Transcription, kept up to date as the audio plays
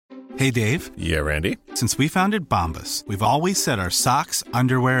Hey, Dave. Yeah, Randy. Since we founded Bombas, we've always said our socks,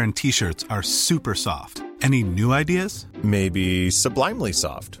 underwear, and T-shirts are super soft. Any new ideas? Maybe sublimely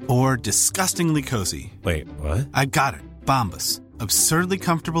soft. Or disgustingly cozy. Wait, what? I got it. Bombas. Absurdly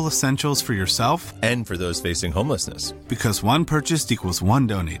comfortable essentials for yourself and for those facing homelessness. Because one purchased equals one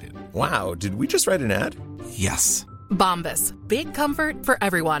donated. Wow, did we just write an ad? Yes. Bombas. Big comfort for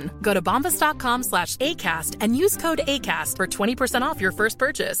everyone. Go to bombas.com/ACAST and use code ACAST for 20% off your first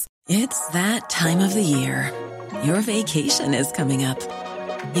purchase. It's that time of the year. Your vacation is coming up.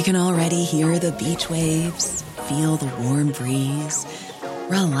 You can already hear the beach waves, feel the warm breeze,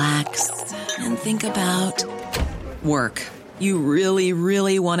 relax, and think about work. You really,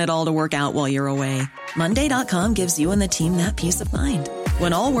 really want it all to work out while you're away. Monday.com gives you and the team that peace of mind.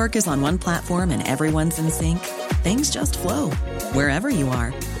 When all work is on one platform and everyone's in sync, things just flow. Wherever you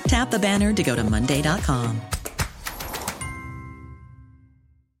are, tap the banner to go to Monday.com.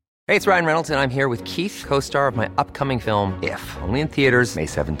 Hey, it's Ryan Reynolds, and I'm here with Keith, co-star of my upcoming film, If, only in theaters May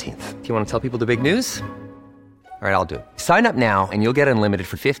 17th. Do you want to tell people the big news? All right, I'll do it. Sign up now and you'll get unlimited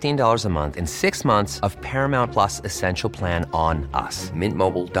for $15 a month and 6 months of Paramount Plus Essential Plan on us.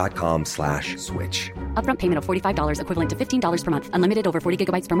 MintMobile.com/switch. Upfront payment of $45 equivalent to $15 per month. Unlimited over 40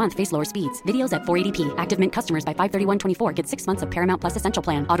 gigabytes per month. Face lower speeds. Videos at 480p. Active Mint customers by 531.24 get 6 months of Paramount Plus Essential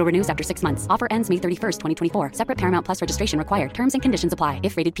Plan. Auto renews after 6 months. Offer ends May 31st, 2024. Separate Paramount Plus registration required. Terms and conditions apply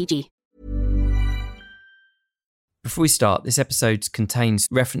if rated PG. Before we start, this episode contains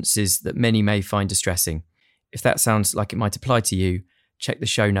references that many may find distressing. If that sounds like it might apply to you, check the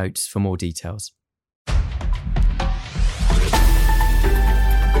show notes for more details.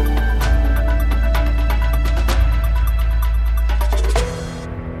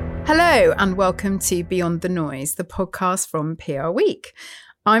 Hello and welcome to Beyond the Noise, the podcast from PRWeek.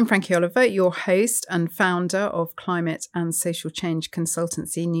 I'm Frankie Oliver, your host and founder of climate and social change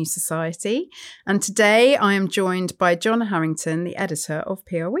consultancy New Society. And today I am joined by John Harrington, the editor of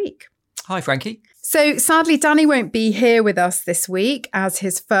PRWeek. Hi, Frankie. So sadly, Danny won't be here with us this week as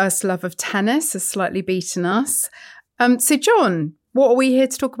his first love of tennis has slightly beaten us. So John, what are we here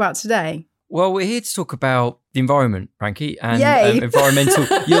to talk about today? Well, we're here to talk about the environment, Frankie, and environmental,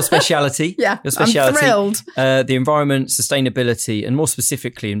 your speciality. Yeah, your speciality, I'm thrilled. The environment, sustainability, and more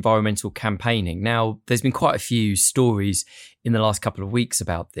specifically, environmental campaigning. Now, there's been quite a few stories in the last couple of weeks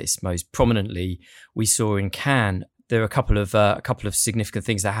about this. Most prominently, we saw in Cannes, there are a couple of significant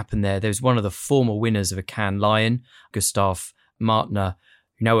things that happened there. There's one of the former winners of a Cannes Lion, Gustav Martner,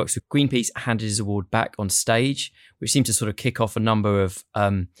 who now works with Greenpeace, handed his award back on stage, which seemed to sort of kick off a number of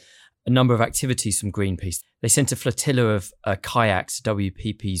activities from Greenpeace. They sent a flotilla of kayaks to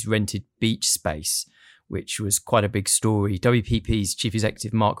WPP's rented beach space, which was quite a big story. WPP's chief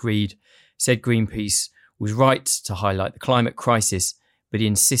executive, Mark Reed, said Greenpeace was right to highlight the climate crisis, but he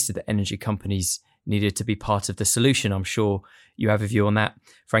insisted that energy companies needed to be part of the solution. I'm sure you have a view on that.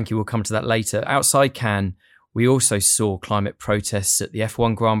 Frankie, will come to that later. Outside Cannes, we also saw climate protests at the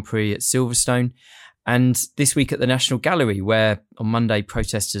F1 Grand Prix at Silverstone, and this week at the National Gallery, where on Monday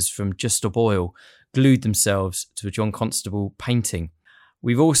protesters from Just Stop Oil glued themselves to a John Constable painting.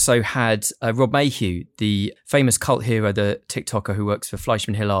 We've also had Rob Mayhew, the famous cult hero, the TikToker who works for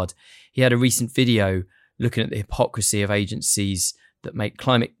Fleischmann Hillard. He had a recent video looking at the hypocrisy of agencies that make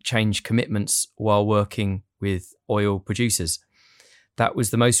climate change commitments while working with oil producers. That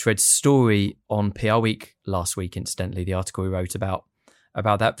was the most read story on PRWeek last week, incidentally, the article we wrote about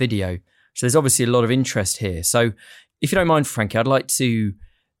that video. So there's obviously a lot of interest here. So if you don't mind, Frankie, I'd like to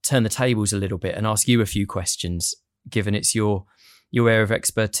turn the tables a little bit and ask you a few questions, given it's your area of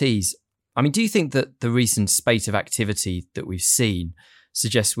expertise. I mean, do you think that the recent spate of activity that we've seen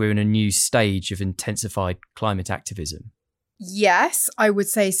suggests we're in a new stage of intensified climate activism? Yes, I would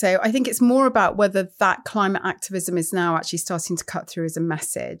say so. I think it's more about whether that climate activism is now actually starting to cut through as a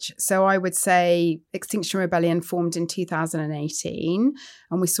message. So I would say Extinction Rebellion formed in 2018,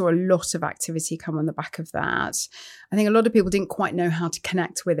 and we saw a lot of activity come on the back of that. I think a lot of people didn't quite know how to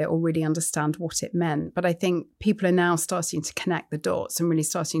connect with it or really understand what it meant. But I think people are now starting to connect the dots and really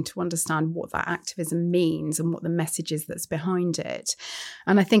starting to understand what that activism means and what the message is that's behind it.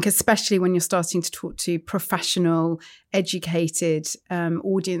 And I think especially when you're starting to talk to professional, educated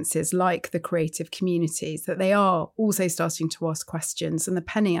audiences like the creative communities, that they are also starting to ask questions. And the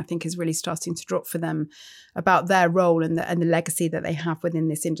penny, I think, is really starting to drop for them about their role and the legacy that they have within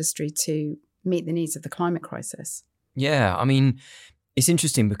this industry to meet the needs of the climate crisis. Yeah, I mean, it's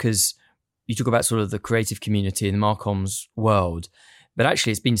interesting because you talk about sort of the creative community in the Marcom's world, but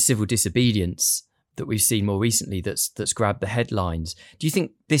actually it's been civil disobedience that we've seen more recently that's grabbed the headlines. Do you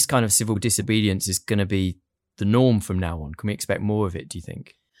think this kind of civil disobedience is going to be the norm from now on? Can we expect more of it, do you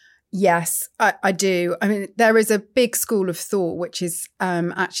think? Yes, I do. I mean, there is a big school of thought which is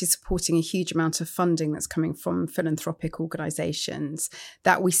actually supporting a huge amount of funding that's coming from philanthropic organisations,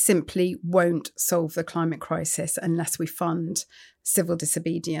 that we simply won't solve the climate crisis unless we fund civil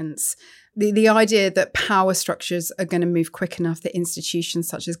disobedience. The idea that power structures are going to move quick enough that institutions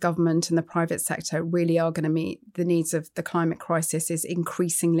such as government and the private sector really are going to meet the needs of the climate crisis is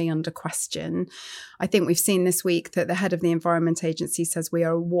increasingly under question. I think we've seen this week that the head of the Environment Agency says we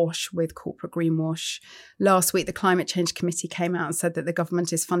are awash with corporate greenwash. Last week, the Climate Change Committee came out and said that the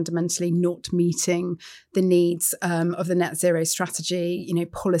government is fundamentally not meeting the needs of the net zero strategy.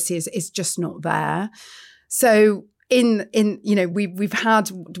 Policy is just not there. So we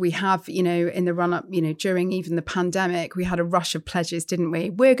have in the run up, during even the pandemic, we had a rush of pledges, didn't we?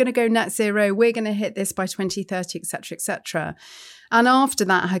 We're going to go net zero. We're going to hit this by 2030, et cetera, et cetera. And after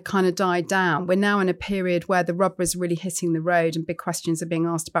that had kind of died down, we're now in a period where the rubber is really hitting the road and big questions are being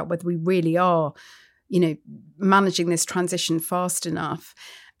asked about whether we really are, managing this transition fast enough.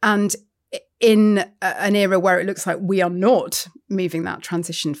 And in an era where it looks like we are not moving that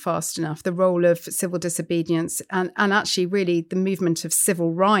transition fast enough, the role of civil disobedience and actually really the movement of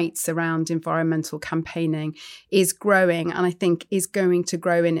civil rights around environmental campaigning is growing, and I think is going to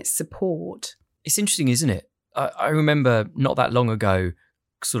grow in its support. It's interesting, isn't it? I remember not that long ago,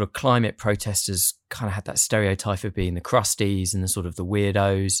 sort of climate protesters kind of had that stereotype of being the crusties and the sort of the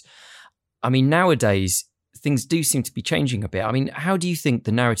weirdos. I mean, nowadays, things do seem to be changing a bit. I mean, how do you think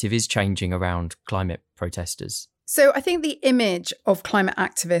the narrative is changing around climate protesters? So I think the image of climate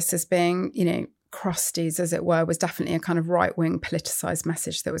activists as being, crusties, as it were, was definitely a kind of right-wing politicised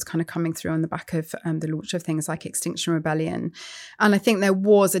message that was kind of coming through on the back of the launch of things like Extinction Rebellion. And I think there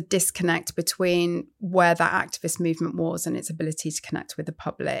was a disconnect between where that activist movement was and its ability to connect with the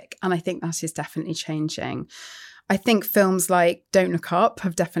public. And I think that is definitely changing. I think films like Don't Look Up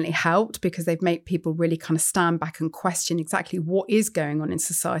have definitely helped because they've made people really kind of stand back and question exactly what is going on in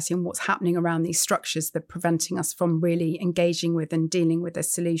society and what's happening around these structures that are preventing us from really engaging with and dealing with a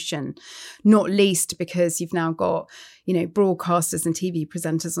solution. Not least because you've now got, broadcasters and TV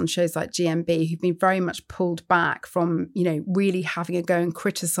presenters on shows like GMB who've been very much pulled back from, really having a go and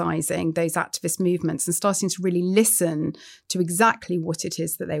criticising those activist movements and starting to really listen to exactly what it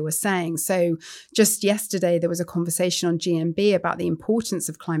is that they were saying. So just yesterday, there was a conversation on GMB about the importance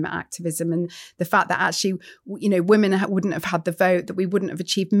of climate activism and the fact that actually, women wouldn't have had the vote, that we wouldn't have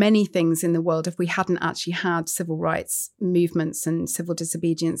achieved many things in the world if we hadn't actually had civil rights movements and civil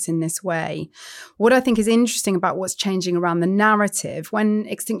disobedience in this way. What I think is interesting about what's changing around the narrative, when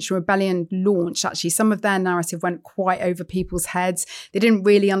Extinction Rebellion launched, actually some of their narrative went quite over people's heads. They didn't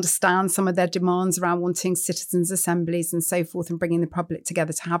really understand some of their demands around wanting citizens' assemblies and so forth and bringing the public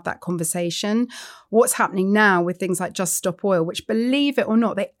together to have that conversation. What's happening now with things like Just Stop Oil, which, believe it or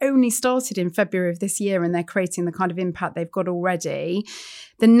not, they only started in February of this year and they're creating the kind of impact they've got already.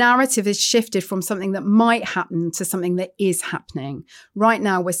 The narrative has shifted from something that might happen to something that is happening. Right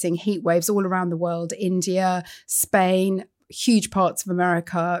now, we're seeing heat waves all around the world, India, Spain, huge parts of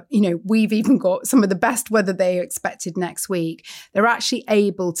America. We've even got some of the best weather they expected next week. They're actually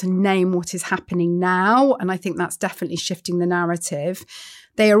able to name what is happening now. And I think that's definitely shifting the narrative.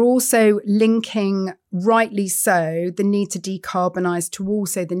 They are also linking, rightly so, the need to decarbonise to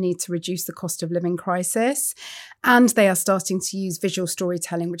also the need to reduce the cost of living crisis. And they are starting to use visual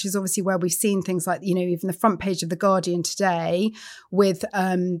storytelling, which is obviously where we've seen things like, even the front page of The Guardian today with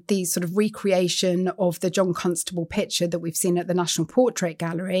the sort of recreation of the John Constable picture that we've seen at the National Portrait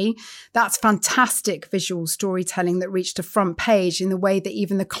Gallery. That's fantastic visual storytelling that reached a front page in the way that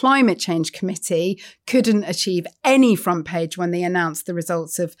even the Climate Change Committee couldn't achieve any front page when they announced the results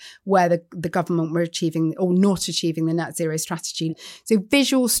of where the government were achieving or not achieving the net zero strategy. So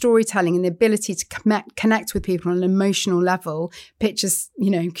visual storytelling and the ability to connect with people on an emotional level, pictures,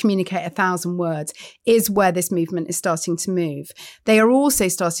 communicate 1,000 words, is where this movement is starting to move. They are also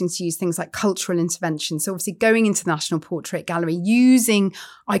starting to use things like cultural intervention. So obviously going into the National Portrait Gallery, using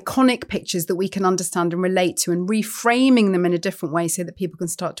iconic pictures that we can understand and relate to and reframing them in a different way so that people can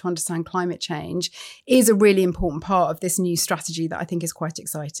start to understand climate change is a really important part of this new strategy that I think is quite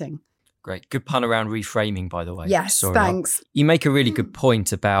exciting. Great. Good pun around reframing, by the way. Yes, Sorry, thanks. You make a really good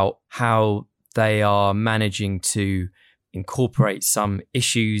point about how they are managing to incorporate some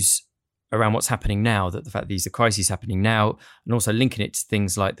issues around what's happening now, that the fact that these are crises happening now, and also linking it to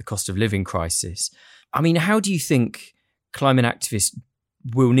things like the cost of living crisis. I mean, how do you think climate activists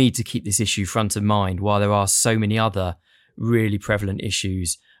will need to keep this issue front of mind while there are so many other really prevalent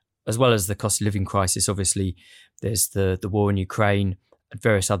issues, as well as the cost of living crisis? Obviously, there's the war in Ukraine and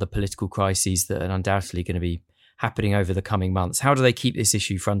various other political crises that are undoubtedly going to be happening over the coming months? How do they keep this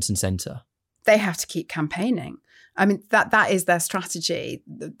issue front and centre? They have to keep campaigning. I mean, that is their strategy.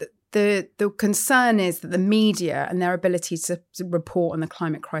 The concern is that the media and their ability to report on the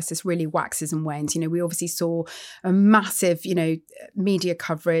climate crisis really waxes and wanes. We obviously saw a massive, media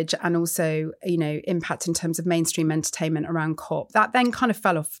coverage and also, impact in terms of mainstream entertainment around COP. That then kind of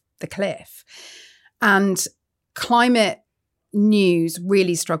fell off the cliff. And climate news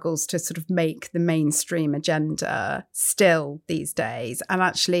really struggles to sort of make the mainstream agenda still these days. And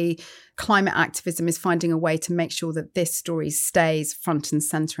actually, climate activism is finding a way to make sure that this story stays front and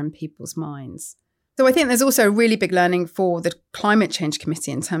centre in people's minds. So I think there's also a really big learning for the Climate Change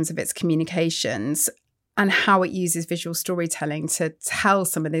Committee in terms of its communications and how it uses visual storytelling to tell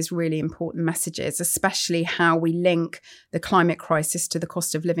some of these really important messages, especially how we link the climate crisis to the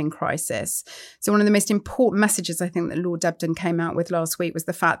cost of living crisis. So one of the most important messages I think that Lord Debden came out with last week was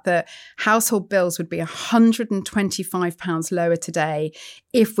the fact that household bills would be £125 lower today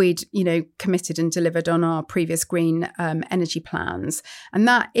if we'd, committed and delivered on our previous green energy plans. And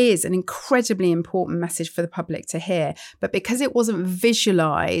that is an incredibly important message for the public to hear. But because it wasn't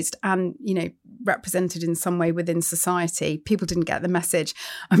visualised and, represented in some way within society, people didn't get the message.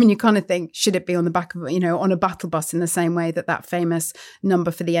 I mean, you kind of think, should it be on the back of, on a battle bus in the same way that famous number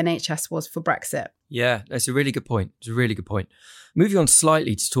for the NHS was for Brexit? Yeah, that's a really good point. It's a really good point. Moving on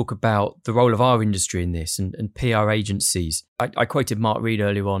slightly to talk about the role of our industry in this and PR agencies. I quoted Mark Reed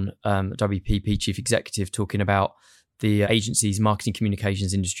earlier on, WPP Chief Executive, talking about the agency's marketing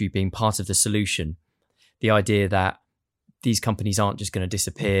communications industry being part of the solution. The idea that these companies aren't just going to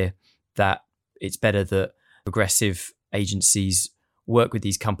disappear, that it's better that progressive agencies work with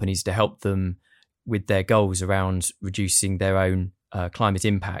these companies to help them with their goals around reducing their own climate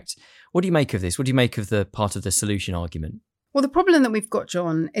impact. What do you make of this? What do you make of the part of the solution argument? Well, the problem that we've got,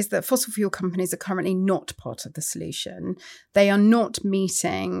 John, is that fossil fuel companies are currently not part of the solution. They are not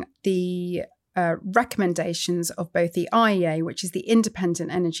meeting the recommendations of both the IEA, which is the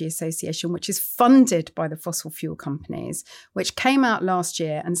Independent Energy Association, which is funded by the fossil fuel companies, which came out last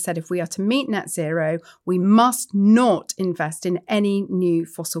year and said if we are to meet net zero, we must not invest in any new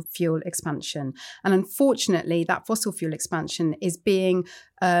fossil fuel expansion. And unfortunately, that fossil fuel expansion is being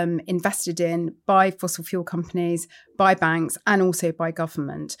invested in by fossil fuel companies, by banks, and also by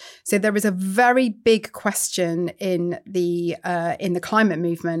government. So there is a very big question in the climate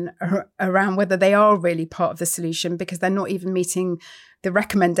movement around whether they are really part of the solution, because they're not even meeting the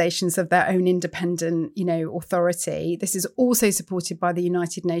recommendations of their own independent, authority. This is also supported by the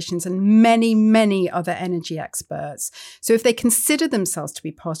United Nations and many, many other energy experts. So if they consider themselves to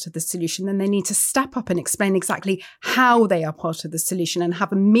be part of the solution, then they need to step up and explain exactly how they are part of the solution and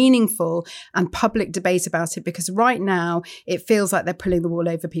have a meaningful and public debate about it, because right now it feels like they're pulling the wool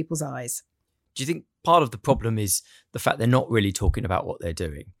over people's eyes. Do you think part of the problem is the fact they're not really talking about what they're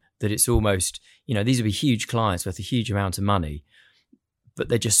doing? That it's almost, these would be huge clients worth a huge amount of money, but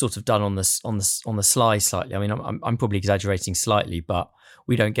they're just sort of done on the sly slightly. I mean, I'm probably exaggerating slightly, but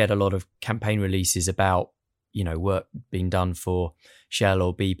we don't get a lot of campaign releases about, work being done for Shell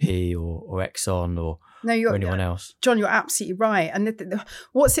or BP or Exxon or anyone else. John, you're absolutely right. And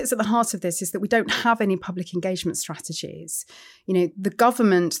what sits at the heart of this is that we don't have any public engagement strategies. The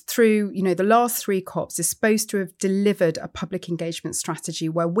government through, the last 3 COPs is supposed to have delivered a public engagement strategy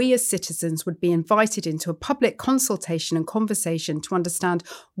where we as citizens would be invited into a public consultation and conversation to understand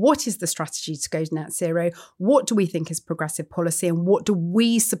what is the strategy to go to net zero, what do we think is progressive policy, and what do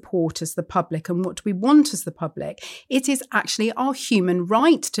we support as the public, and what do we want as the public. It is actually our human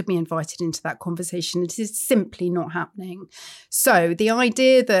right to be invited into that conversation. It is simply not happening. So the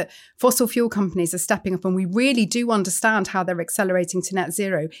idea that fossil fuel companies are stepping up and we really do understand how they're accelerating to net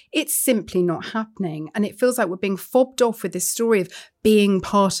zero, it's simply not happening. And it feels like we're being fobbed off with this story of being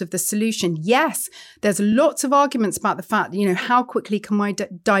part of the solution. Yes, there's lots of arguments about the fact, how quickly can we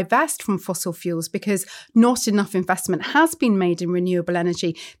divest from fossil fuels because not enough investment has been made in renewable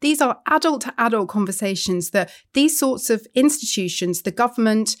energy. These are adult to adult conversations that these sorts of institutions, the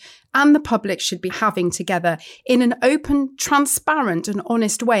government and the public, should be having together in an open, transparent and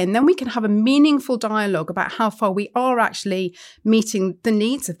honest way. And then we can have a meaningful dialogue about how far we are actually meeting the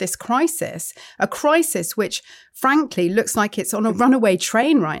needs of this crisis, a crisis which, frankly, looks like it's on a runaway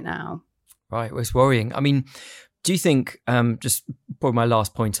train right now. Right, well, it's worrying. I mean, do you think, just probably my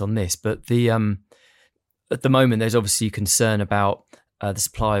last point on this, but at the moment there's obviously concern about the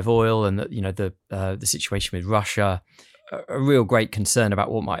supply of oil and the situation with Russia, a real great concern about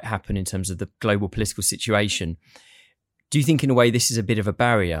what might happen in terms of the global political situation. Do you think in a way this is a bit of a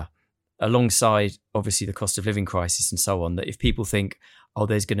barrier alongside obviously the cost of living crisis and so on, that if people think,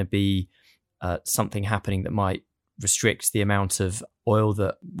 there's going to be something happening that might restrict the amount of oil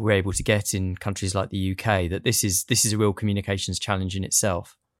that we're able to get in countries like the UK, that this is a real communications challenge in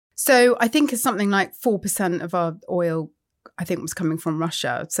itself? So I think it's something like 4% of our oil, I think, was coming from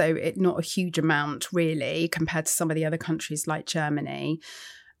Russia. So not a huge amount, really, compared to some of the other countries like Germany.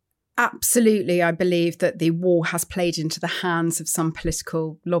 Absolutely, I believe that the war has played into the hands of some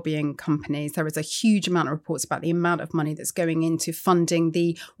political lobbying companies. There is a huge amount of reports about the amount of money that's going into funding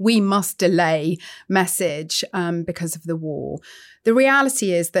the "we must delay" message because of the war. The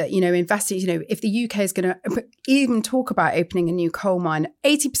reality is that, investing, if the UK is going to even talk about opening a new coal mine,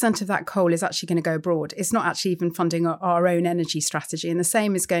 80% of that coal is actually going to go abroad. It's not actually even funding our own energy strategy. And the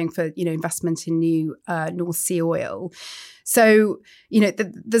same is going for, investment in new North Sea oil. So,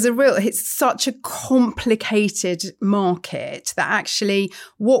 it's such a complicated market that actually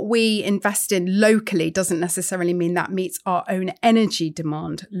what we invest in locally doesn't necessarily mean that meets our own energy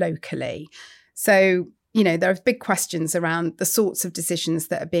demand locally. So, there are big questions around the sorts of decisions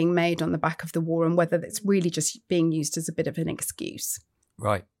that are being made on the back of the war and whether it's really just being used as a bit of an excuse.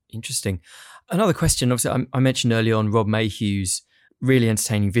 Right. Interesting. Another question, obviously, I mentioned earlier on Rob Mayhew's really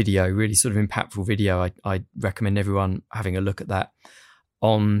entertaining video, really sort of impactful video. I recommend everyone having a look at that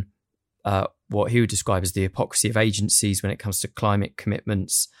on what he would describe as the hypocrisy of agencies when it comes to climate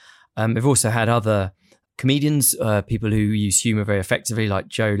commitments. We've also had other comedians, people who use humour very effectively, like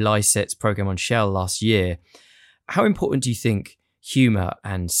Joe Lycett's programme on Shell last year. How important do you think humour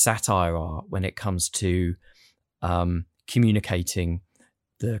and satire are when it comes to communicating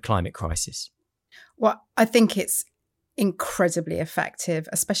the climate crisis? Well, I think it's incredibly effective,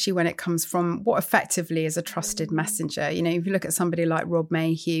 especially when it comes from what effectively is a trusted messenger. If you look at somebody like Rob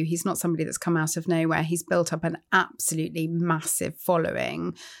Mayhew, he's not somebody that's come out of nowhere. He's built up an absolutely massive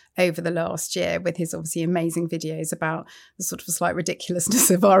following over the last year with his obviously amazing videos about the sort of slight ridiculousness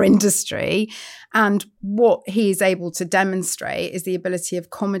of our industry. And what he is able to demonstrate is the ability of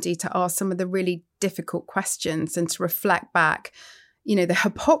comedy to ask some of the really difficult questions and to reflect back the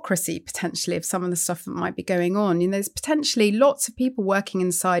hypocrisy potentially of some of the stuff that might be going on. There's potentially lots of people working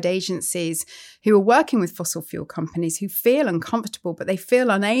inside agencies who are working with fossil fuel companies who feel uncomfortable, but they feel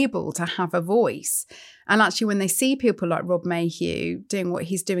unable to have a voice. And actually, when they see people like Rob Mayhew doing what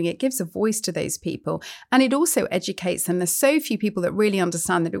he's doing, it gives a voice to those people. And it also educates them. There's so few people that really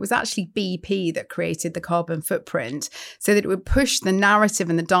understand that it was actually BP that created the carbon footprint, so that it would push the narrative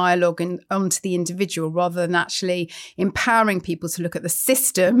and the dialogue onto the individual rather than actually empowering people to look at the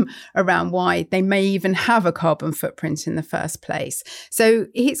system around why they may even have a carbon footprint in the first place. So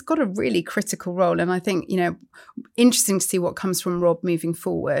he's got a really critical role. And I think, interesting to see what comes from Rob moving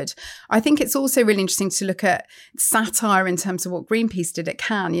forward. I think it's also really interesting to look at satire in terms of what Greenpeace did at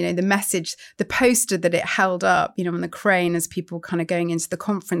Cannes. The message, the poster that it held up, on the crane as people were kind of going into the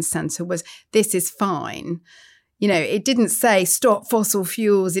conference centre was, "This is fine." It didn't say stop fossil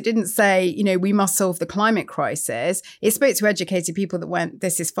fuels. It didn't say, we must solve the climate crisis. It spoke to educated people that went,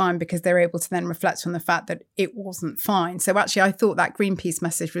 "This is fine," because they're able to then reflect on the fact that it wasn't fine. So actually, I thought that Greenpeace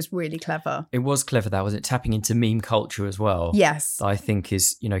message was really clever. It was clever, that, was it? Tapping into meme culture as well. Yes. I think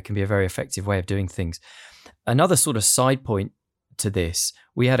is, can be a very effective way of doing things. Another sort of side point to this,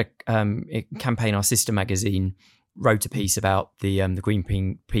 we had a campaign, our sister magazine wrote a piece about the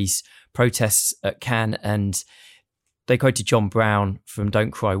Greenpeace protests at Cannes, and they quoted John Brown from Don't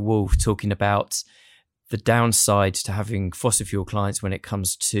Cry Wolf talking about the downside to having fossil fuel clients when it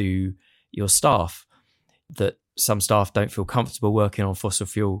comes to your staff, that some staff don't feel comfortable working on fossil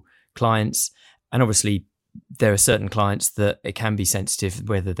fuel clients. And obviously there are certain clients that it can be sensitive,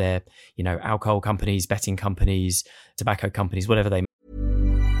 whether they're, alcohol companies, betting companies, tobacco companies, whatever they.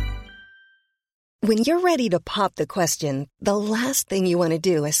 When you're ready to pop the question, the last thing you want to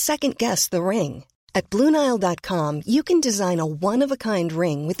do is second guess the ring. At BlueNile.com, you can design a one-of-a-kind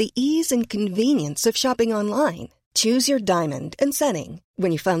ring with the ease and convenience of shopping online. Choose your diamond and setting.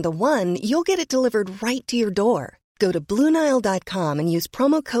 When you find the one, you'll get it delivered right to your door. Go to BlueNile.com and use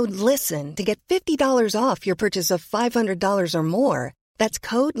promo code LISTEN to get $50 off your purchase of $500 or more. That's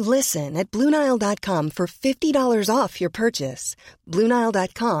code LISTEN at BlueNile.com for $50 off your purchase.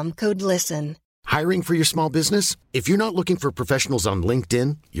 BlueNile.com, code LISTEN. Hiring for your small business? If you're not looking for professionals on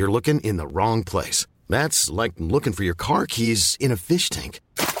LinkedIn, you're looking in the wrong place. That's like looking for your car keys in a fish tank.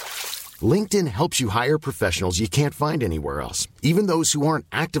 LinkedIn helps you hire professionals you can't find anywhere else, even those who aren't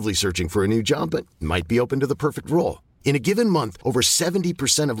actively searching for a new job but might be open to the perfect role. In a given month, over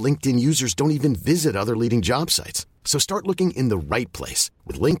 70% of LinkedIn users don't even visit other leading job sites. So start looking in the right place.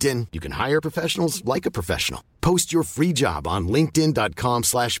 With LinkedIn, you can hire professionals like a professional. Post your free job on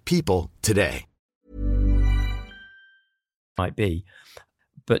linkedin.com/people today. Might be.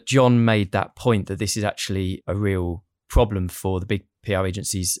 But John made that point that this is actually a real problem for the big PR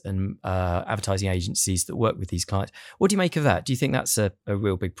agencies and advertising agencies that work with these clients. What do you make of that? Do you think that's a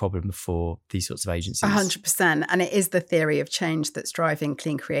real big problem for these sorts of agencies? 100%. And it is the theory of change that's driving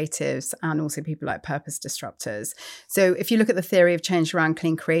clean creatives and also people like purpose disruptors. So if you look at the theory of change around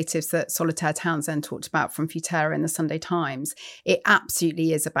clean creatives that Solitaire Townsend talked about from Futera in the Sunday Times, it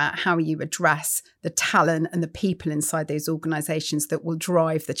absolutely is about how you address the talent and the people inside those organisations that will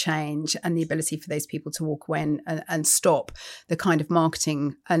drive the change and the ability for those people to walk away and stop the kind of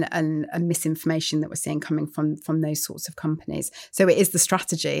marketing and misinformation that we're seeing coming from those sorts of companies. So it is the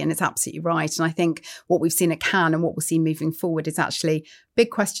strategy, and it's absolutely right. And I think what we've seen at Cannes and what we'll see moving forward is actually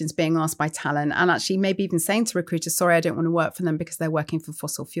big questions being asked by talent, and actually maybe even saying to recruiters, sorry, I don't want to work for them because they're working for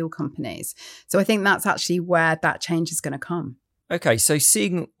fossil fuel companies. So I think that's actually where that change is going to come. Okay, so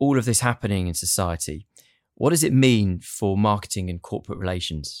seeing all of this happening in society, what does it mean for marketing and corporate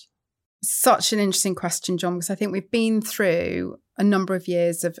relations? Such an interesting question, John, because I think we've been through a number of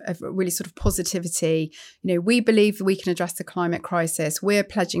years of really sort of positivity. You know, we believe that we can address the climate crisis. We're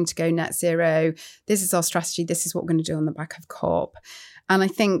pledging to go net zero. This is our strategy. This is what we're going to do on the back of COP. And I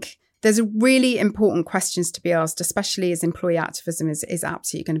think there's really important questions to be asked, especially as employee activism is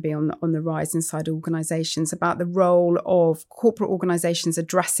absolutely going to be on the rise inside organisations, about the role of corporate organisations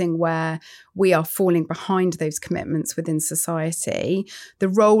addressing where we are falling behind those commitments within society, the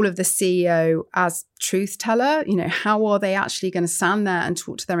role of the CEO as truth teller. You know, how are they actually going to stand there and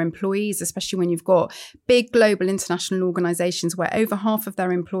talk to their employees, especially when you've got big global international organisations where over half of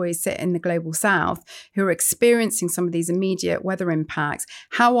their employees sit in the global south who are experiencing some of these immediate weather impacts.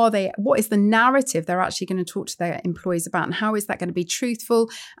 What is the narrative they're actually going to talk to their employees about, and how is that going to be truthful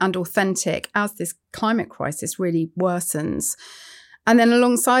and authentic as this climate crisis really worsens? And then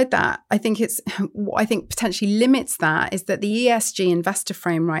alongside that, what I think potentially limits that is that the ESG investor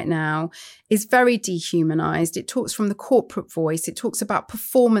frame right now is very dehumanized. It talks from the corporate voice. It talks about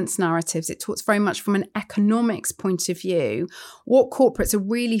performance narratives. It talks very much from an economics point of view. What corporates are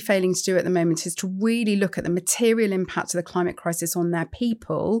really failing to do at the moment is to really look at the material impact of the climate crisis on their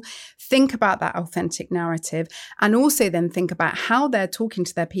people, think about that authentic narrative, and also then think about how they're talking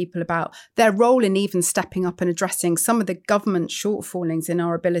to their people about their role in even stepping up and addressing some of the government shortfallings in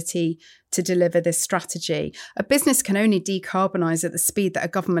our ability to deliver this strategy. A business can only decarbonise at the speed that a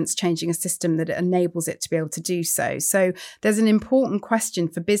government's changing a system that enables it to be able to do so. So there's an important question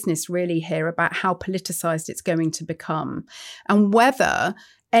for business really here about how politicised it's going to become, and whether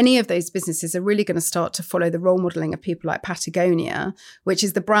any of those businesses are really going to start to follow the role modelling of people like Patagonia, which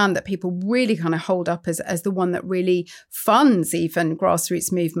is the brand that people really kind of hold up as the one that really funds even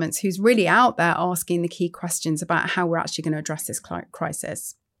grassroots movements, who's really out there asking the key questions about how we're actually going to address this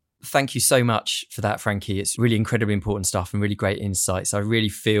crisis. Thank you so much for that, Frankie. It's really incredibly important stuff and really great insights. I really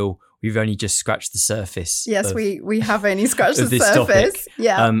feel we've only just scratched the surface. Yes, we have only scratched the surface. Topic.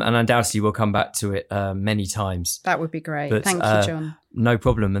 Yeah. And undoubtedly we'll come back to it many times. That would be great. But, thank you, John. No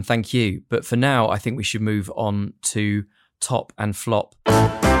problem, and thank you. But for now, I think we should move on to top and flop.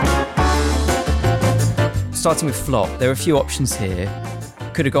 Starting with flop, there are a few options here.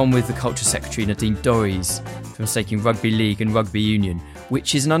 Could have gone with the Culture Secretary, Nadine Dorries, for mistaking rugby league and rugby union,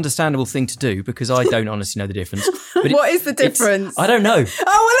 which is an understandable thing to do because I don't honestly know the difference. But what is the difference? I don't know. Oh, well,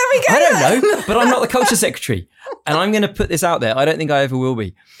 there we go. I don't know, but I'm not the Culture Secretary. And I'm going to put this out there. I don't think I ever will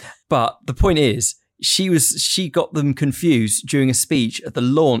be. But the point is, she got them confused during a speech at the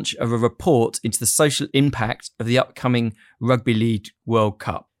launch of a report into the social impact of the upcoming Rugby League World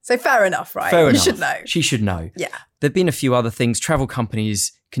Cup. So fair enough, right? Fair enough. You should know. She should know. Yeah. There've been a few other things. Travel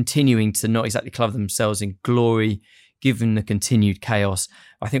companies continuing to not exactly cover themselves in glory, given the continued chaos.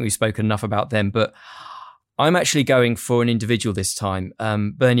 I think we've spoken enough about them, but I'm actually going for an individual this time,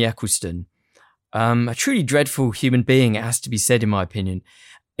 Bernie Ecclestone. A truly dreadful human being, it has to be said, in my opinion.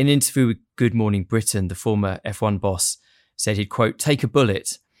 In an interview with Good Morning Britain, the former F1 boss said he'd, quote, take a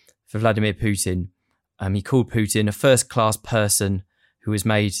bullet for Vladimir Putin. He called Putin a first-class person who has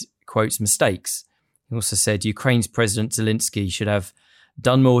made, quotes, mistakes. He also said Ukraine's President Zelensky should have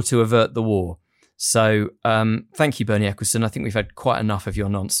done more to avert the war. So thank you, Bernie Ecclestone. I think we've had quite enough of your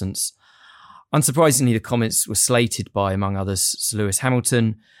nonsense. Unsurprisingly, the comments were slated by, among others, Sir Lewis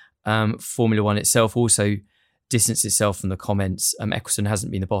Hamilton. Formula One itself also distanced itself from the comments. Ecclestone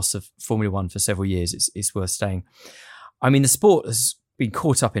hasn't been the boss of Formula One for several years. It's worth saying. I mean, the sport has been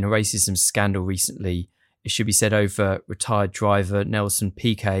caught up in a racism scandal recently. It should be said, over retired driver Nelson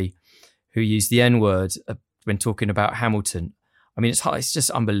Piquet, who used the N-word when talking about Hamilton. I mean, it's just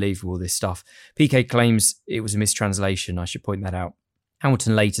unbelievable, this stuff. Piquet claims it was a mistranslation. I should point that out.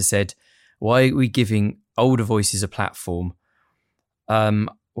 Hamilton later said, why are we giving older voices a platform?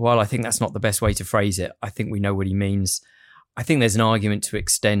 While I think that's not the best way to phrase it, I think we know what he means. I think there's an argument to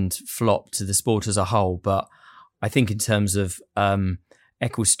extend flop to the sport as a whole, but I think in terms of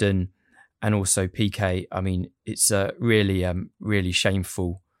Eccleston and also PK, I mean, it's a really, really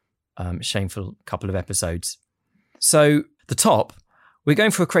shameful couple of episodes. So the top, we're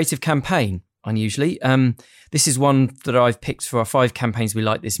going for a creative campaign, unusually. This is one that I've picked for our 5 campaigns we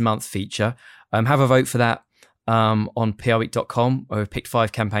like this month feature. Have a vote for that on PRWeek.com, where we've picked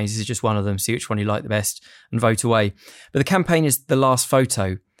 5 campaigns. This is just one of them. See which one you like the best and vote away. But the campaign is The Last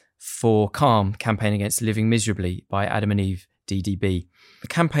Photo for Calm, Campaign Against Living Miserably by Adam and Eve DDB. The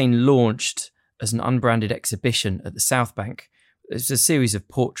campaign launched as an unbranded exhibition at the South Bank. It's a series of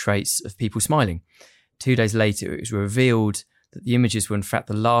portraits of people smiling. 2 days later, it was revealed that the images were in fact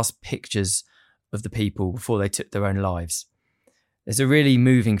the last pictures of the people before they took their own lives. There's a really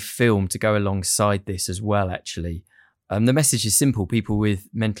moving film to go alongside this as well, actually. The message is simple. People with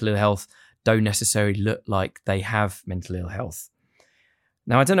mental ill health don't necessarily look like they have mental ill health.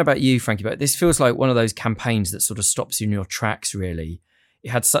 Now, I don't know about you, Frankie, but this feels like one of those campaigns that sort of stops you in your tracks, really. It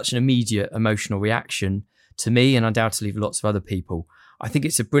had such an immediate emotional reaction to me and undoubtedly lots of other people. I think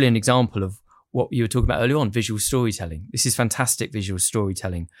it's a brilliant example of what you were talking about earlier on, visual storytelling. This is fantastic visual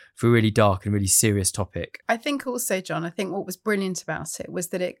storytelling for a really dark and really serious topic. I think also, John, I think what was brilliant about it was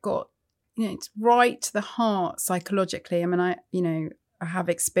that it got, it's right to the heart psychologically. I mean, I have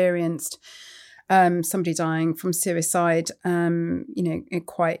experienced somebody dying from suicide,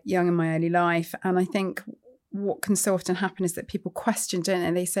 quite young in my early life. And I think what can so often happen is that people question, don't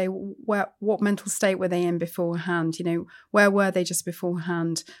they? They say, what mental state were they in beforehand? Where were they just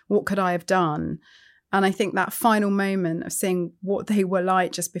beforehand? What could I have done? And I think that final moment of seeing what they were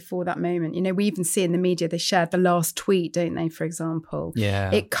like just before that moment, we even see in the media, they shared the last tweet, don't they, for example?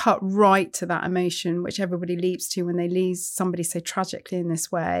 Yeah. It cut right to that emotion, which everybody leaps to when they lose somebody so tragically in this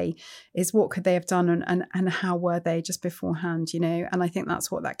way, is what could they have done and how were they just beforehand, And I think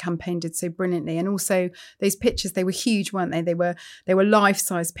that's what that campaign did so brilliantly. And also those pictures, they were huge, weren't they? They were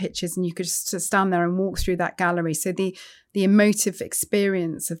life-size pictures, and you could just stand there and walk through that gallery. So the emotive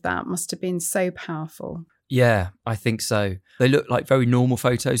experience of that must have been so powerful. Yeah, I think so. They looked like very normal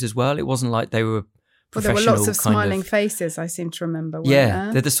photos as well. It wasn't like they were professional. Well, there were lots of smiling faces, I seem to remember.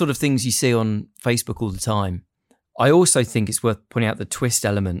 They're the sort of things you see on Facebook all the time. I also think it's worth pointing out the twist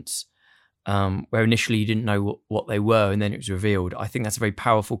elements, where initially you didn't know what they were and then it was revealed. I think that's a very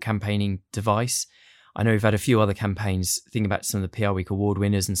powerful campaigning device. I know we've had a few other campaigns, thinking about some of the PRWeek award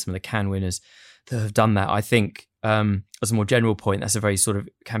winners and some of the Cannes winners that have done that. I think as a more general point, that's a very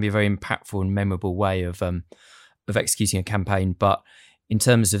can be a very impactful and memorable way of executing a campaign. But in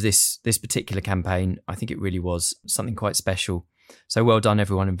terms of this particular campaign, I think it really was something quite special. So well done,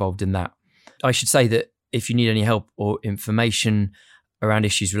 everyone involved in that. I should say that if you need any help or information around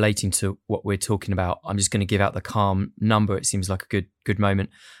issues relating to what we're talking about, I'm just going to give out the Calm number. It seems like a good moment.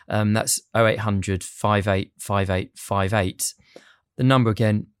 That's 0800 58 5858. The number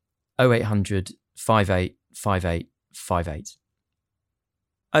again, 0800 58 5858.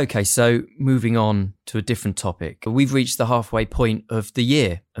 Okay, so moving on to a different topic. We've reached the halfway point of the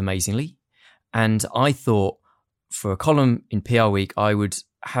year, amazingly. And I thought for a column in PRWeek, I would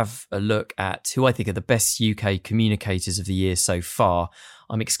have a look at who I think are the best UK communicators of the year so far.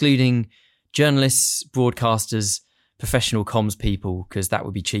 I'm excluding journalists, broadcasters, professional comms people, because that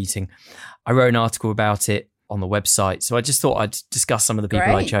would be cheating. I wrote an article about it on the website. So I just thought I'd discuss some of the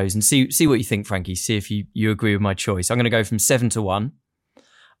people I chose and see what you think, Frankie. See if you agree with my choice. I'm going to go from 7 to 1.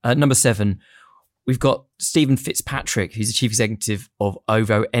 Number 7, we've got Stephen Fitzpatrick, who's the chief executive of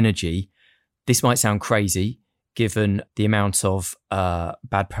OVO Energy. This might sound crazy, given the amount of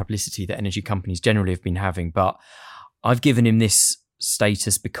bad publicity that energy companies generally have been having, but I've given him this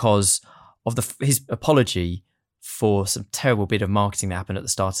status because of his apology for some terrible bit of marketing that happened at the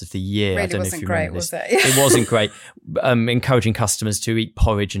start of the year. Really I don't know if you remember was this. it? It wasn't great. Encouraging customers to eat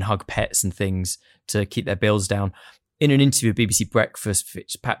porridge and hug pets and things to keep their bills down. In an interview with BBC Breakfast,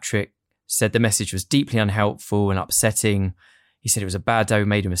 Fitzpatrick said the message was deeply unhelpful and upsetting. He said it was a bad day, we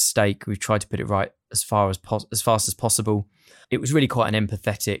made a mistake. We've tried to put it right as fast as possible. It was really quite an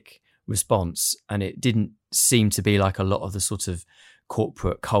empathetic response, and it didn't seem to be like a lot of the sort of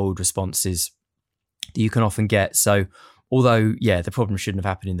corporate cold responses that you can often get. So although, the problem shouldn't have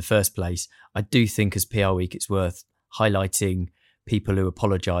happened in the first place, I do think as PRWeek it's worth highlighting people who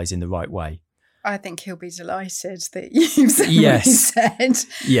apologise in the right way. I think he'll be delighted that you've said what you said.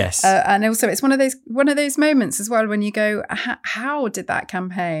 Yes. And also it's one of those moments as well when you go, how did that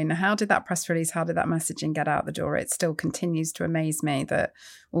campaign, how did that press release, how did that messaging get out the door? It still continues to amaze me that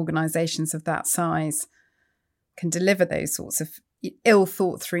organisations of that size can deliver those sorts of ill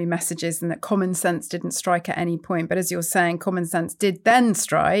thought through messages and that common sense didn't strike at any point. But as you're saying, common sense did then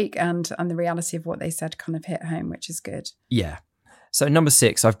strike, and the reality of what they said kind of hit home, which is good. Yeah. So number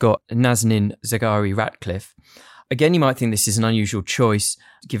 6, I've got Nazanin Zaghari-Ratcliffe. Again, you might think this is an unusual choice.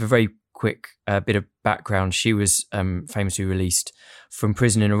 To give a very quick bit of background, she was famously released from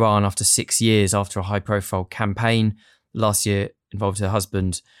prison in Iran after 6 years after a high-profile campaign last year involved her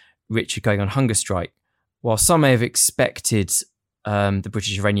husband, Richard, going on hunger strike. While some may have expected the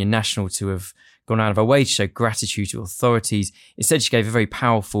British Iranian national to have gone out of her way to show gratitude to authorities, instead she gave a very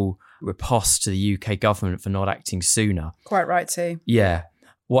powerful riposte to the UK government for not acting sooner. Quite right too. Yeah.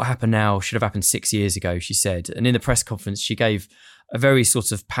 What happened now should have happened 6 years ago, she said. And in the press conference, she gave a very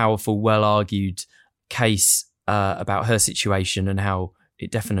sort of powerful, well-argued case about her situation and how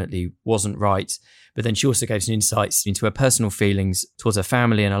it definitely wasn't right. But then she also gave some insights into her personal feelings towards her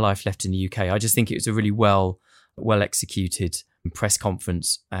family and her life left in the UK. I just think it was a really well executed press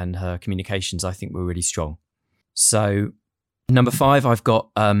conference, and her communications, I think, were really strong. So number 5, I've got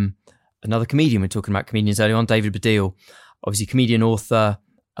another comedian. We're talking about comedians earlier on, David Baddiel, obviously comedian, author,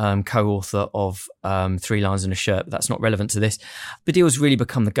 co-author of 3 Lines and a Shirt, but that's not relevant to this. Baddiel's really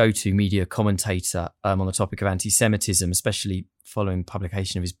become the go-to media commentator on the topic of anti-Semitism, especially following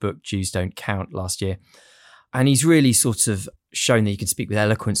publication of his book Jews Don't Count last year. And he's really sort of shown that he can speak with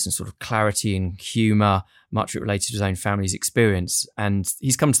eloquence and sort of clarity and humour, much related to his own family's experience. And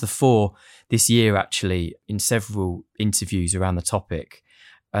he's come to the fore this year, actually, in several interviews around the topic.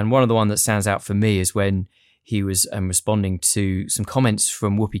 And one of the ones that stands out for me is when he was responding to some comments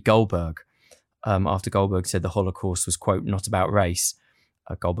from Whoopi Goldberg after Goldberg said the Holocaust was, quote, not about race.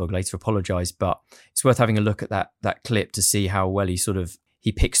 Goldberg later apologised, but it's worth having a look at that clip to see how well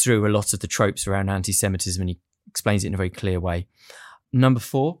he picks through a lot of the tropes around anti-Semitism, and he explains it in a very clear way. Number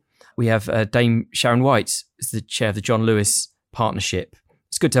 4, we have Dame Sharon White as the chair of the John Lewis Partnership.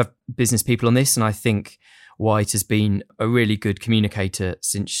 It's good to have business people on this, and I think White has been a really good communicator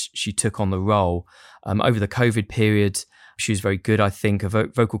since she took on the role. Over the COVID period, she was very good, I think, a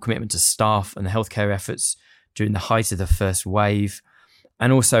vocal commitment to staff and the healthcare efforts during the height of the first wave,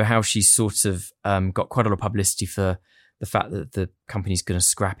 and also how she's sort of got quite a lot of publicity for the fact that the company's going to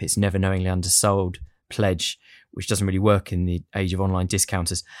scrap its never knowingly undersold pledge, which doesn't really work in the age of online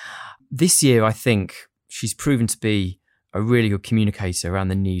discounters. This year, I think she's proven to be a really good communicator around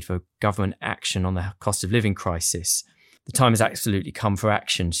the need for government action on the cost of living crisis. The time has absolutely come for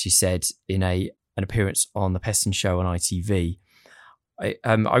action, she said in an appearance on the Peston Show on ITV.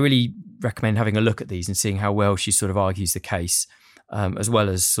 I really recommend having a look at these and seeing how well she sort of argues the case, as well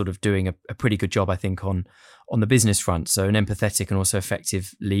as sort of doing a pretty good job, I think, on the business front. So an empathetic and also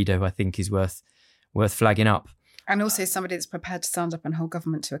effective leader who I think is worth flagging up. And also somebody that's prepared to stand up and hold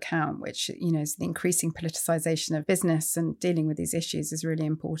government to account, which, is the increasing politicisation of business and dealing with these issues is really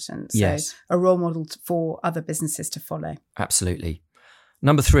important. So yes. A role model for other businesses to follow. Absolutely.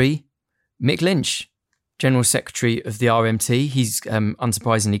 Number 3, Mick Lynch, General Secretary of the RMT. He's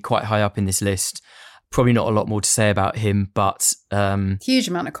unsurprisingly quite high up in this list. Probably not a lot more to say about him, but... huge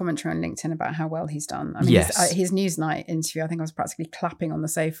amount of commentary on LinkedIn about how well he's done. I mean, yes. his Newsnight interview, I think I was practically clapping on the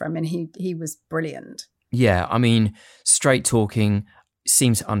sofa. I mean, he was brilliant. Yeah, I mean, straight talking,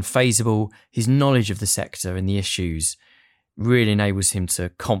 seems unfazable. His knowledge of the sector and the issues really enables him to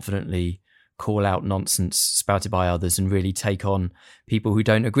confidently call out nonsense spouted by others and really take on people who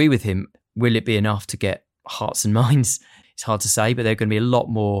don't agree with him. Will it be enough to get hearts and minds? It's hard to say, but there are going to be a lot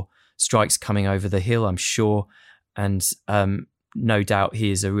more strikes coming over the hill, I'm sure. And no doubt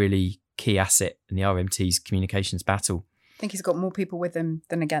he is a really key asset in the RMT's communications battle. I think he's got more people with him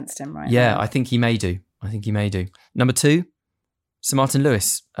than against him, right? Yeah, now. I think he may do. Number 2, Sir Martin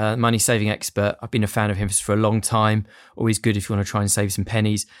Lewis, money saving expert. I've been a fan of him for a long time. Always good if you want to try and save some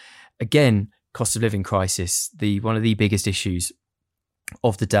pennies. Again, cost of living crisis, one of the biggest issues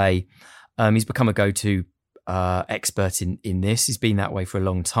of the day. He's become a go-to expert in this. He's been that way for a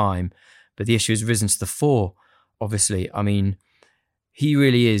long time, but the issue has risen to the fore, obviously. I mean, he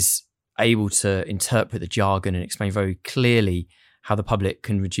really is able to interpret the jargon and explain very clearly how the public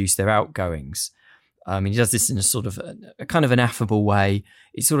can reduce their outgoings. He does this in a sort of a kind of an affable way.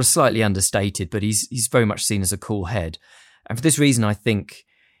 It's sort of slightly understated, but he's very much seen as a cool head. And for this reason, I think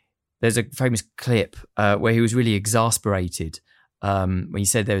there's a famous clip where he was really exasperated when he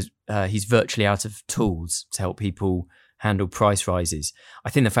said he's virtually out of tools to help people handle price rises. I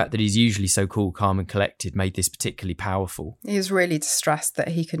think the fact that he's usually so cool, calm and collected made this particularly powerful. He was really distressed that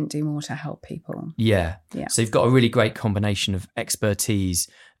he couldn't do more to help people. Yeah. So you've got a really great combination of expertise,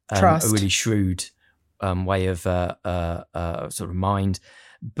 trust, a really shrewd way of sort of mind,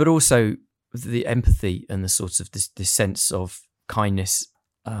 but also the empathy and the sort of this sense of kindness.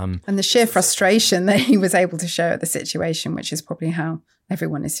 And the sheer frustration that he was able to show at the situation, which is probably how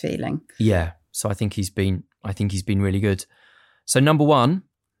everyone is feeling. Yeah. So I think he's been really good. So number 1,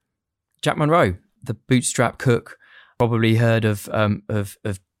 Jack Monroe, the bootstrap cook. Probably heard of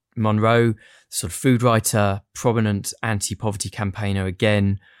Monroe, sort of food writer, prominent anti-poverty campaigner.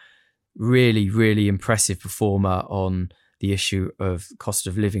 Again, really, really impressive performer on the issue of cost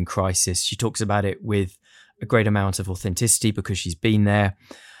of living crisis. She talks about it with a great amount of authenticity because she's been there.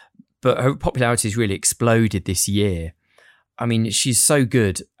 But her popularity has really exploded this year. I mean, she's so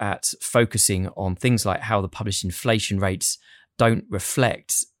good at focusing on things like how the published inflation rates don't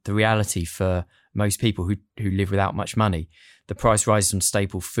reflect the reality for most people who live without much money. The price rise on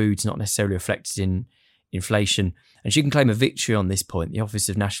staple foods not necessarily reflected in inflation. And she can claim a victory on this point. The Office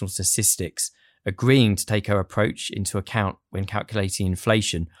of National Statistics agreeing to take her approach into account when calculating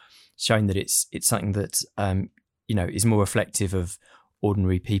inflation, showing that it's something that is more reflective of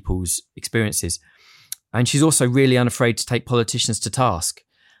ordinary people's experiences. And she's also really unafraid to take politicians to task.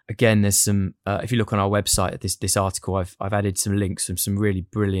 Again, there's some. If you look on our website at this article, I've added some links from some really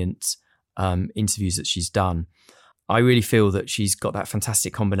brilliant interviews that she's done. I really feel that she's got that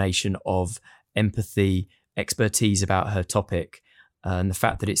fantastic combination of empathy, expertise about her topic, and the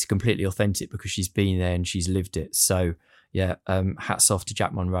fact that it's completely authentic because she's been there and she's lived it. So yeah, hats off to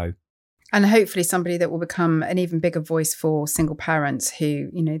Jack Monroe. And hopefully somebody that will become an even bigger voice for single parents who,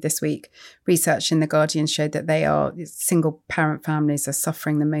 this week, research in The Guardian showed that single parent families are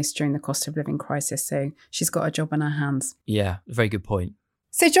suffering the most during the cost of living crisis. So she's got a job on her hands. Yeah, very good point.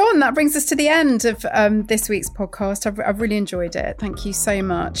 So, John, that brings us to the end of this week's podcast. I've really enjoyed it. Thank you so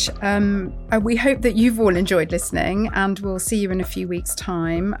much. We hope that you've all enjoyed listening, and we'll see you in a few weeks'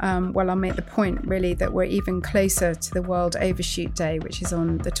 time. I'll make the point, really, that we're even closer to the World Overshoot Day, which is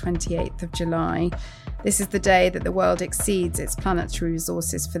on the 28th of July. This is the day that the world exceeds its planetary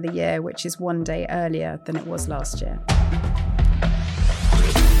resources for the year, which is one day earlier than it was last year.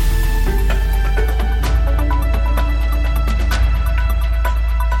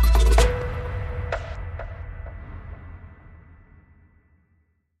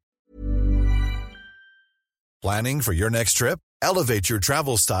 Planning for your next trip? Elevate your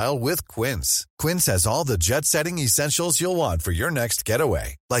travel style with Quince. Quince has all the jet-setting essentials you'll want for your next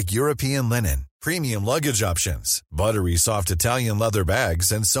getaway, like European linen, premium luggage options, buttery soft Italian leather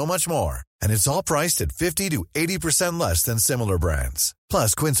bags, and so much more. And it's all priced at 50 to 80% less than similar brands.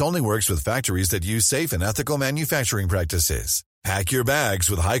 Plus, Quince only works with factories that use safe and ethical manufacturing practices. Pack your bags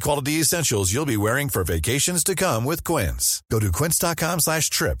with high-quality essentials you'll be wearing for vacations to come with Quince. Go to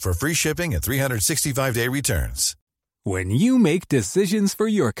quince.com/trip for free shipping and 365-day returns. When you make decisions for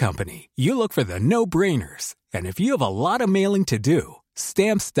your company, you look for the no-brainers. And if you have a lot of mailing to do,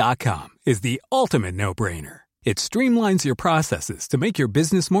 Stamps.com is the ultimate no-brainer. It streamlines your processes to make your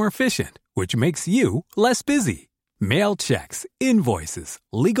business more efficient, which makes you less busy. Mail checks, invoices,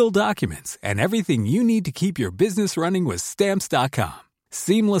 legal documents, and everything you need to keep your business running with Stamps.com.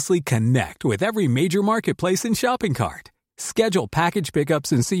 Seamlessly connect with every major marketplace and shopping cart. Schedule package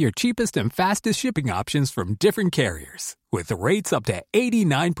pickups and see your cheapest and fastest shipping options from different carriers, with rates up to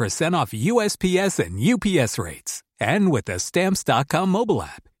 89% off USPS and UPS rates. And with the Stamps.com mobile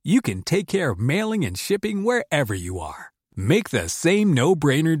app, you can take care of mailing and shipping wherever you are. Make the same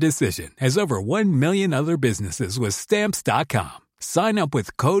no-brainer decision as over 1 million other businesses with Stamps.com. Sign up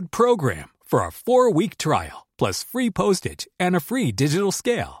with code PROGRAM for a 4-week trial, plus free postage and a free digital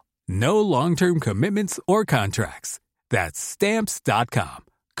scale. No long-term commitments or contracts. That's Stamps.com.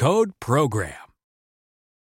 Code PROGRAM.